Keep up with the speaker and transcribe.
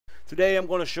Today I'm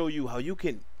going to show you how you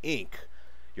can ink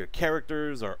your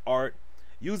characters or art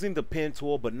using the pen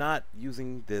tool, but not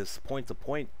using this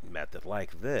point-to-point method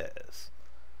like this.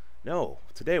 No,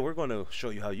 today we're going to show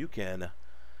you how you can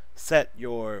set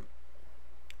your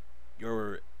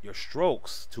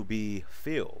strokes to be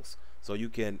fills, so you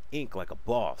can ink like a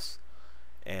boss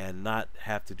and not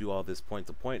have to do all this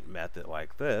point-to-point method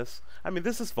like this. I mean,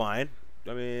 this is fine.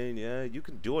 I mean, yeah, you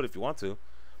can do it if you want to,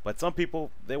 but some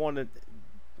people, they want to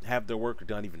have their work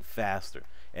done even faster.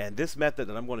 And this method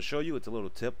that I'm going to show you, it's a little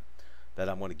tip that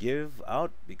I'm going to give out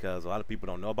because a lot of people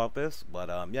don't know about this. But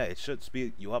yeah, it should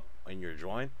speed you up in your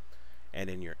drawing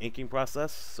and in your inking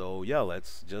process. So yeah,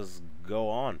 let's just go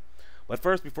on. But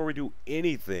first, before we do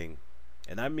anything,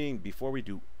 and I mean before we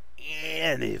do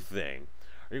anything,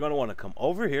 you're going to want to come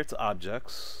over here to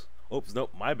objects. Oops,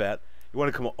 nope, my bad. You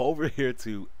want to come over here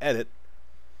to edit,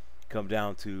 come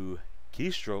down to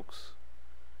keystrokes,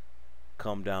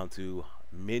 come down to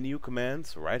menu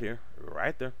commands right here,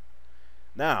 right there.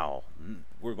 Now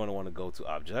we're going to want to go to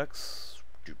objects,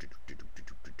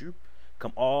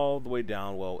 come all the way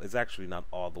down. Well, it's actually not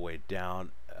all the way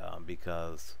down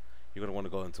because you're going to want to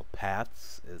go into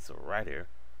paths. It's right here.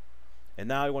 And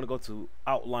now you want to go to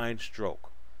outline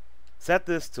stroke. Set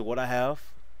this to what I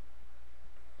have.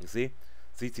 You see,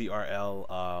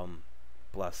 CTRL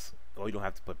plus. Oh, you don't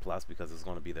have to put plus because it's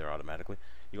going to be there automatically.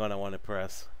 You're going to want to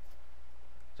press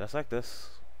just like this.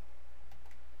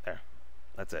 There.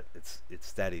 That's it.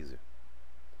 It's that easy.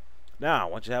 Now,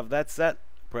 once you have that set,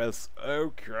 press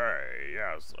OK.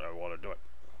 Yes, I want to do it.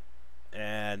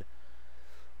 And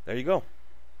there you go.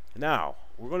 Now,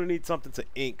 we're going to need something to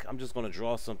ink. I'm just going to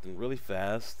draw something really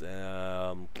fast.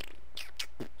 Ooh,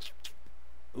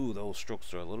 those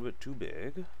strokes are a little bit too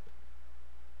big.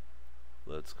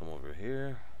 Let's come over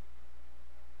here.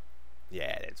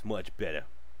 Yeah, that's much better.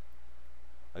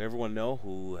 Like everyone know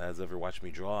who has ever watched me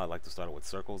draw, I like to start with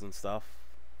circles and stuff.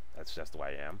 That's just the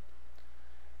way I am.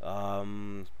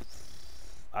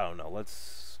 I don't know.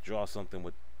 Let's draw something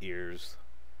with ears.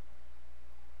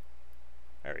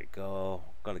 There we go.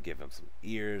 Gonna give him some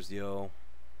ears, yo.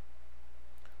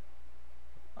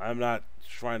 I'm not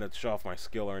trying to show off my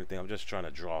skill or anything. I'm just trying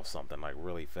to draw something like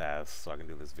really fast so I can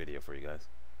do this video for you guys.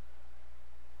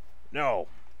 No,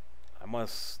 I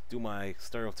must do my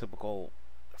stereotypical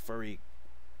furry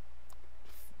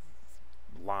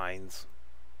lines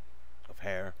of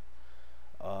hair.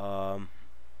 I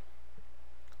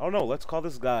don't know. Let's call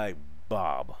this guy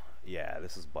Bob. Yeah,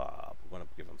 this is Bob. We're gonna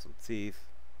give him some teeth.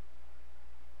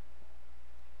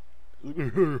 It's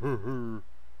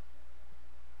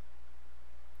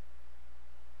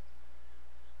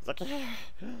like,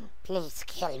 please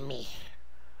kill me.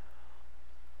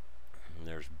 And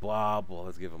there's Bob. Well,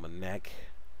 let's give him a neck.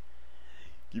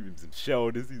 Give him some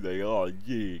shoulders. He's like, oh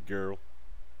yeah, girl.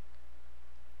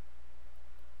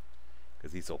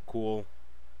 Because he's so cool.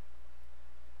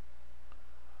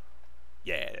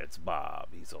 Yeah, that's Bob.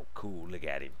 He's so cool. Look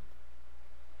at him.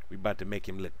 We about to make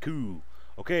him look cool.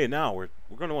 Okay, now we're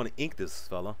gonna want to ink this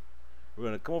fella. We're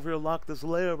gonna come over here, lock this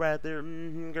layer right there,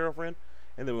 girlfriend,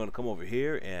 and then we're gonna come over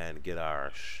here and get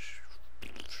our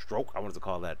stroke. I wanted to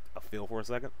call that a fill for a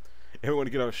second. And we want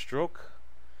to get our stroke,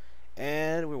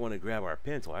 and we want to grab our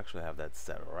pen tool. Actually, I have that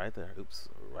set right there. Oops,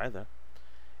 right there.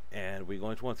 And we're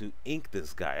going to want to ink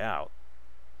this guy out.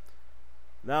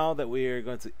 Now that we are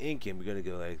going to ink him, we're going to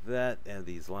go like that, and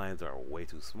these lines are way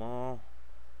too small.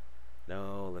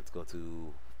 No, let's go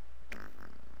to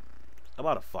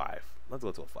about a 5. Let's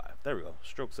go to a 5. There we go.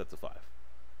 Stroke set to 5.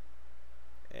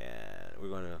 And we're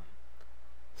going to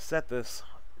set this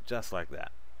just like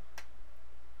that.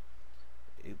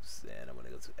 Oops, and I'm going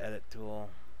to go to edit tool.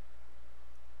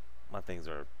 My things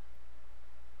are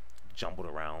jumbled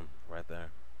around right there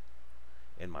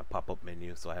in my pop-up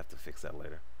menu, so I have to fix that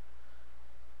later.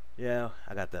 Yeah,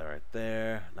 I got that right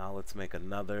there. Now let's make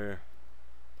another.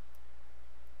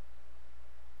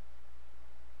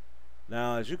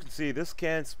 Now, as you can see, this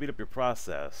can speed up your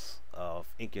process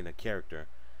of inking a character.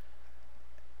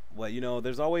 Well, you know,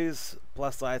 there's always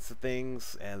plus sides to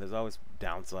things, and there's always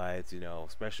downsides, you know,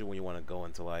 especially when you want to go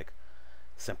into like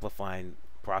simplifying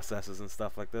processes and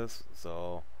stuff like this.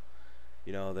 So,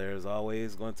 you know, there's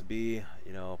always going to be,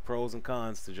 you know, pros and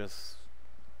cons to just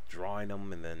drawing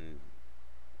them and then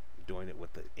doing it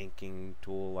with the inking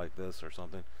tool like this or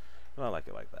something. I like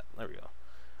it like that. There we go.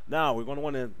 Now we're going to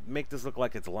want to make this look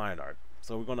like it's Lineart.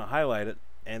 So we're going to highlight it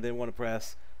and then want to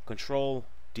press Control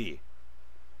D.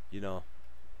 You know,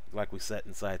 like we set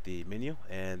inside the menu,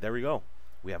 and there we go.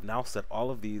 We have now set all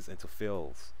of these into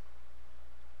fills.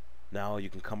 Now you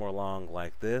can come along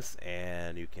like this,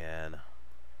 and you can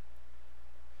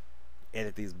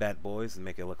edit these bad boys and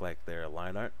make it look like they're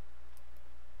line art.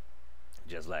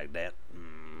 Just like that.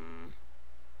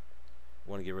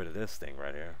 Want to get rid of this thing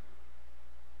right here.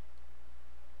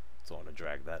 So I want to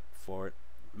drag that forward.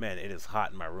 Man, it is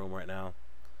hot in my room right now.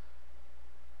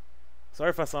 Sorry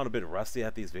if I sound a bit rusty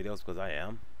at these videos, because I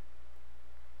am.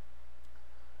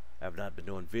 I have not been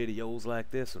doing videos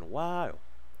like this in a while.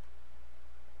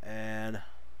 And I'm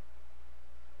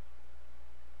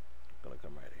gonna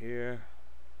come right here.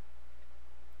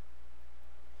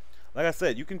 Like I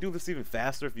said, you can do this even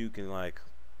faster if you can like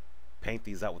paint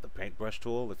these out with a paintbrush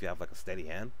tool if you have like a steady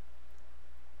hand.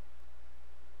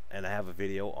 And I have a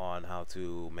video on how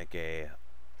to make a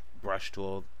brush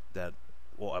tool that,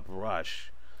 well, a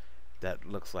brush that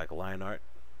looks like line art.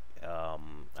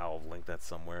 I'll link that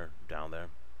somewhere down there.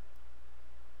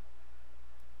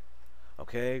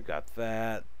 Okay, got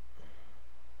that.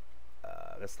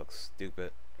 This looks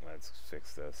stupid. Let's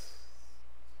fix this.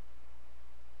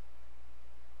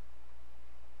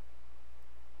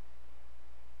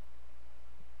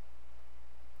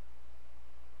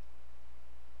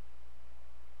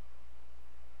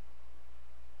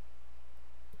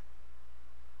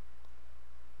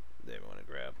 Then we want to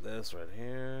grab this right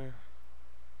here.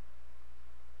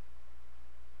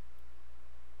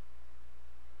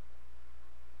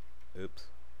 Oops.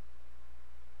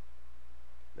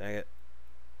 Dang it.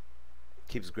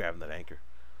 Keeps grabbing that anchor.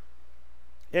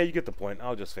 Yeah, you get the point.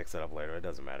 I'll just fix it up later. It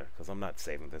doesn't matter, because I'm not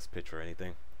saving this picture or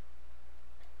anything.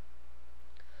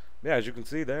 Yeah, as you can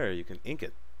see there, you can ink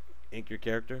it. Ink your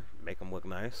character, make them look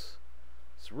nice.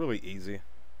 It's really easy.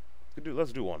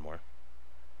 Let's do one more.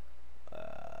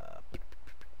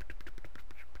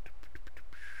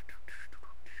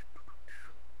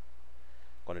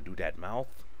 Gonna do that mouth.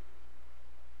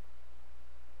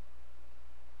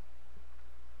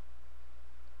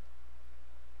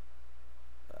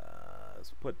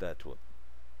 Let's put that to a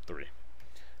 3.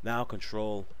 Now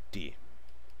Control D.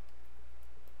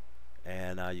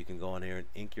 And you can go in here and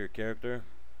ink your character.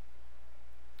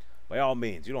 By all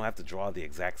means, you don't have to draw the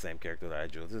exact same character that I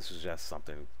drew. This is just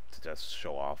something to just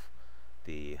show off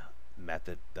the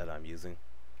method that I'm using.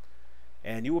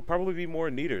 And you will probably be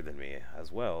more neater than me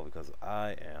as well, because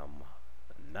I am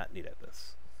not neat at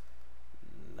this.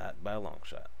 Not by a long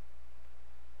shot.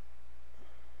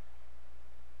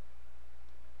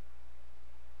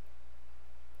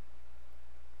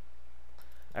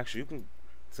 Actually, you can,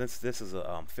 since this is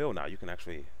a fill now, you can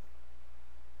actually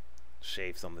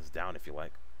shave some of this down if you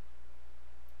like.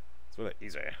 It's really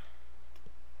easy.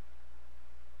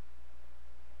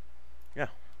 Yeah.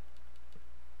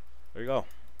 There you go.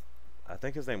 I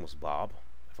think his name was Bob,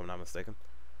 if I'm not mistaken.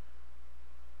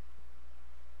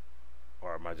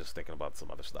 Or am I just thinking about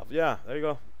some other stuff? Yeah, there you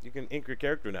go. You can ink your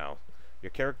character now. Your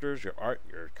characters, your art,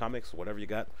 your comics, whatever you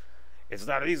got. It's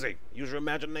that easy. Use your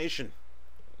imagination.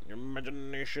 Your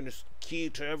imagination is key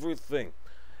to everything.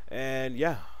 And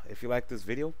yeah, if you like this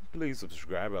video, please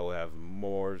subscribe. I will have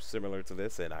more similar to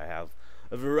this, and I have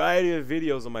a variety of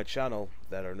videos on my channel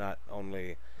that are not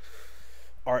only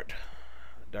art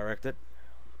directed.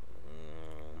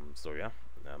 So yeah,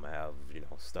 I have, you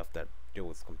know, stuff that deal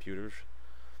with computers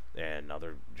and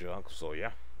other junk. So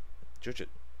yeah, chooch it.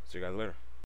 See you guys later.